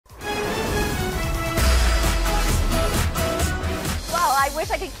wish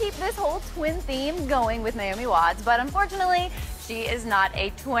I could keep this whole twin theme going with Naomi Watts, but unfortunately, she is not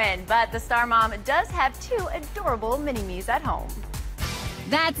a twin. But the star mom does have two adorable mini-Me's at home.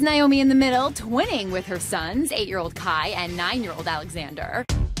 That's Naomi in the middle, twinning with her sons, 8-year-old Kai and 9-year-old Alexander.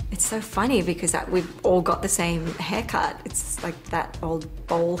 It's so funny because we've all got the same haircut. It's like that old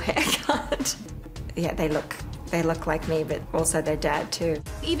bowl haircut. Yeah, they look like me, but also their dad too.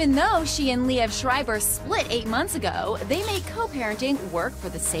 Even though she and Liev Schreiber split 8 months ago, they make co-parenting work for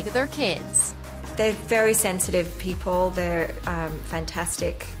the sake of their kids. They're very sensitive people. They're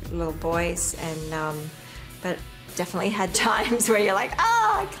fantastic little boys, and but definitely had times where you're like,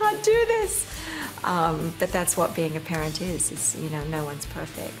 I can't do this. But that's what being a parent is, you know, no one's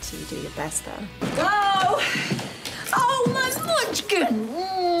perfect. You do your best though. Go! Oh, my munchkin!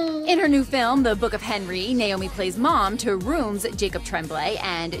 In her new film, The Book of Henry, Naomi plays mom to Room's Jacob Tremblay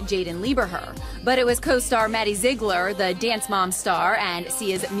and Jaden Lieberher. But it was co-star Maddie Ziegler, the Dance Mom star, and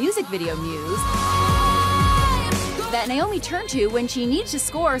Sia's music video Muse, that Naomi turned to when she needs to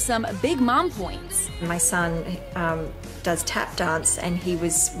score some big mom points. My son does tap dance, and he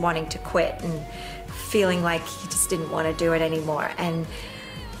was wanting to quit and feeling like he just didn't want to do it anymore. And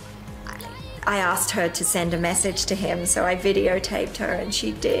I asked her to send a message to him, so I videotaped her, and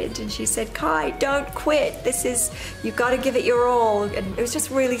she did. And she said, Kai, don't quit. You've got to give it your all. And it was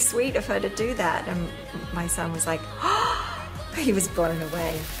just really sweet of her to do that. And my son was like, he was blown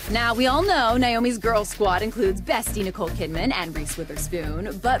away. Now, we all know Naomi's girl squad includes bestie Nicole Kidman and Reese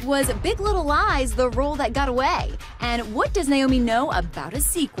Witherspoon, but was Big Little Lies the role that got away? And what does Naomi know about a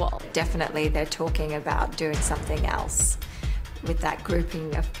sequel? Definitely they're talking about doing something else with that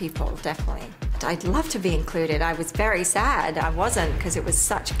grouping of people, definitely. I'd love to be included. I was very sad I wasn't, because it was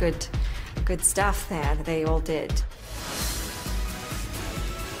such good stuff there that they all did.